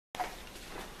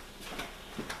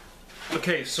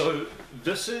Okay, so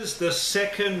this is the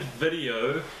second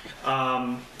video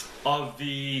of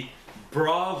the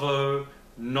Bravo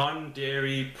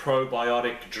non-dairy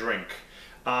probiotic drink.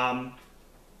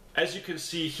 As you can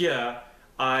see here,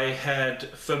 I had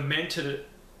fermented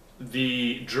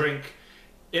the drink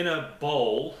in a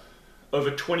bowl over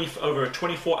a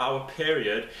 24-hour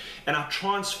period, and I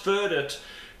transferred it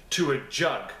to a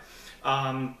jug.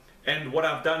 And what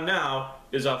I've done now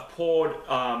is I've poured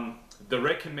the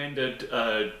recommended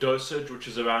dosage, which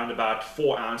is around about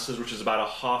 4 ounces, which is about a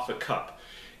half a cup,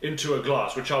 into a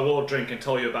glass, which I will drink and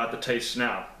tell you about the taste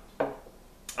now.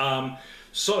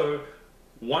 So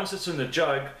once it's in the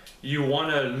jug, you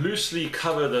want to loosely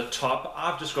cover the top.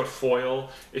 I've just got foil.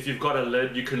 If you've got a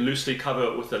lid, you can loosely cover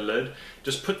it with a lid.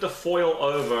 Just put the foil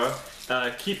over,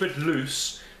 keep it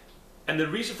loose. And the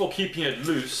reason for keeping it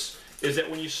loose is that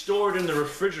when you store it in the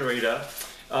refrigerator,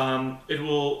 it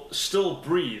will still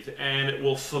breathe and it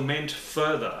will ferment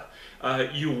further.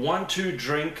 You want to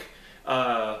drink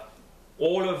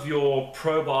all of your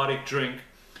probiotic drink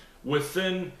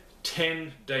within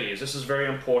 10 days. This is very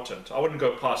important. I wouldn't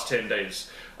go past 10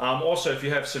 days. Also, if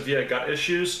you have severe gut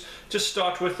issues, just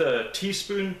start with a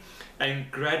teaspoon and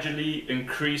gradually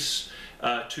increase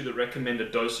to the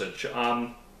recommended dosage.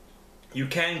 You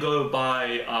can go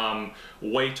by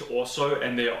weight also,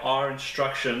 and there are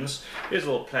instructions. Here's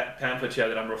a little pamphlet here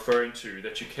that I'm referring to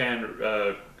that you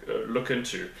can look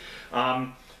into.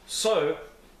 So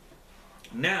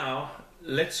now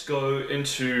let's go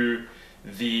into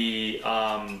the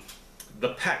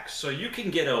packs. So you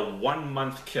can get a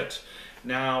 1-month kit.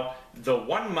 Now the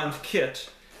 1-month kit,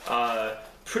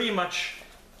 pretty much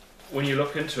when you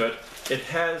look into it, it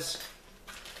has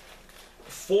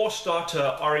 4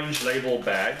 starter orange label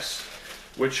bags,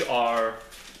 which are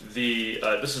the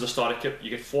this is the starter kit. You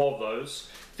get 4 of those.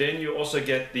 Then you also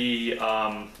get the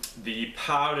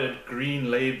powdered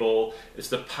green label. It's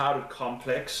the powdered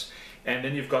complex. And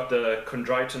then you've got the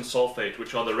chondroitin sulfate,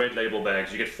 which are the red label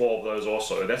bags. You get 4 of those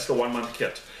also. That's the 1-month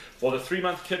kit. For the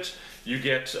 3-month kit, you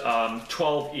get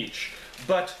 12 each.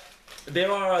 But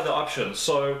there are other options.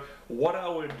 So what I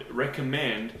would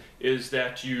recommend is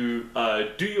that you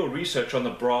do your research on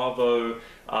the Bravo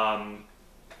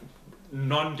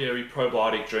non-dairy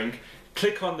probiotic drink.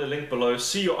 Click on the link below,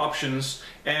 see your options,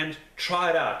 and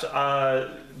try it out.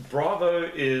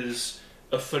 Bravo is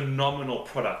a phenomenal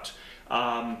product.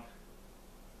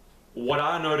 What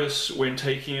I notice when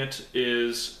taking it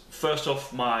is, first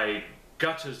off, my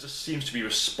gut just seems to be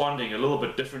responding a little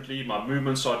bit differently. My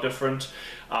movements are different.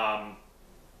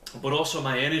 But also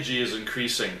my energy is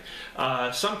increasing.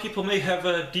 Some people may have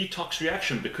a detox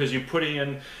reaction because you're putting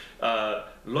in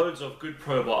loads of good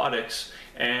probiotics,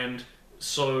 and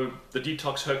so the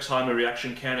detox Herxheimer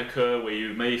reaction can occur where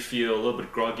you may feel a little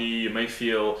bit groggy, you may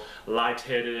feel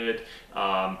lightheaded.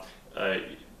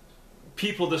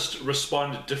 People just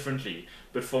respond differently.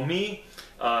 But for me,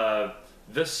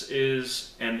 this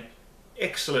is an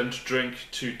excellent drink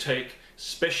to take,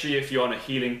 especially if you're on a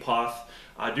healing path.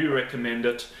 I do recommend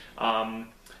it.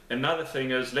 Another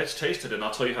thing is, let's taste it and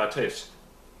I'll tell you how it tastes.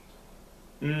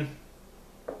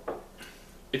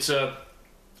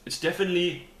 It's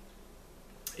definitely,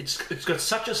 it's got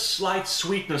such a slight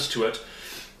sweetness to it,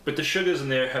 but the sugars in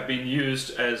there have been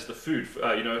used as the food,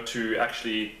 you know, to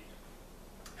actually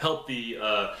help the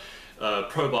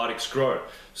probiotics grow.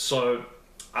 So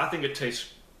I think it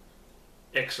tastes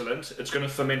excellent. It's going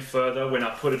to ferment further when I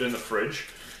put it in the fridge.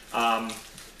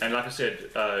 And like I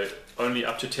said, only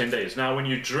up to 10 days. Now, when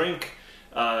you drink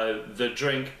the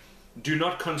drink, do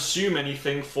not consume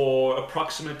anything for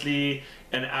approximately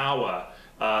an hour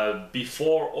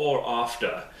before or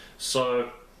after.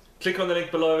 So click on the link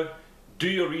below, do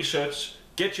your research,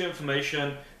 get your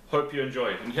information. Hope you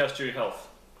enjoy, and here's to your health.